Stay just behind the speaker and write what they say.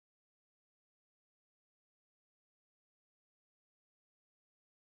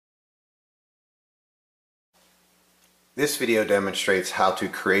This video demonstrates how to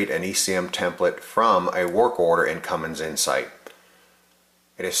create an ECM template from a work order in Cummins Insight.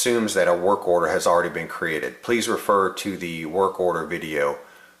 It assumes that a work order has already been created. Please refer to the work order video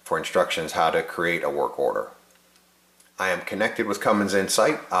for instructions how to create a work order. I am connected with Cummins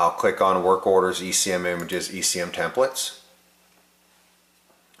Insight. I'll click on Work Orders, ECM Images, ECM Templates.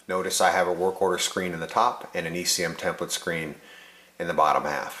 Notice I have a work order screen in the top and an ECM template screen in the bottom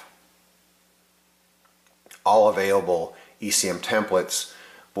half. All available ECM templates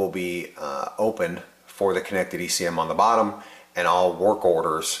will be open for the connected ECM on the bottom, and all work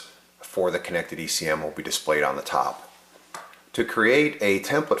orders for the connected ECM will be displayed on the top. To create a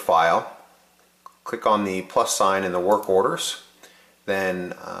template file, click on the plus sign in the work orders.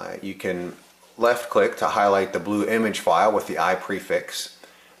 Then you can left click to highlight the blue image file with the I prefix.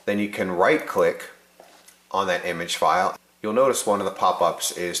 Then you can right click on that image file. You'll notice one of the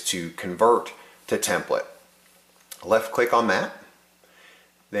pop-ups is to convert to template. Left click on that.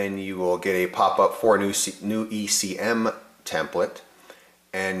 Then you will get a pop-up for a new ECM template,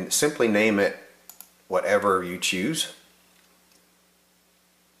 and simply name it whatever you choose.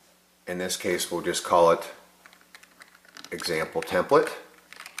 In this case, we'll just call it example template.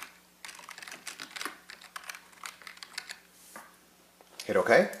 Hit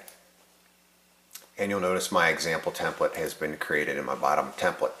OK, and you'll notice my example template has been created in my bottom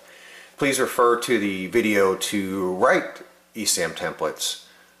template. Please refer to the video to write ECM templates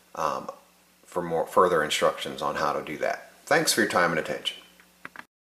for more further instructions on how to do that. Thanks for your time and attention.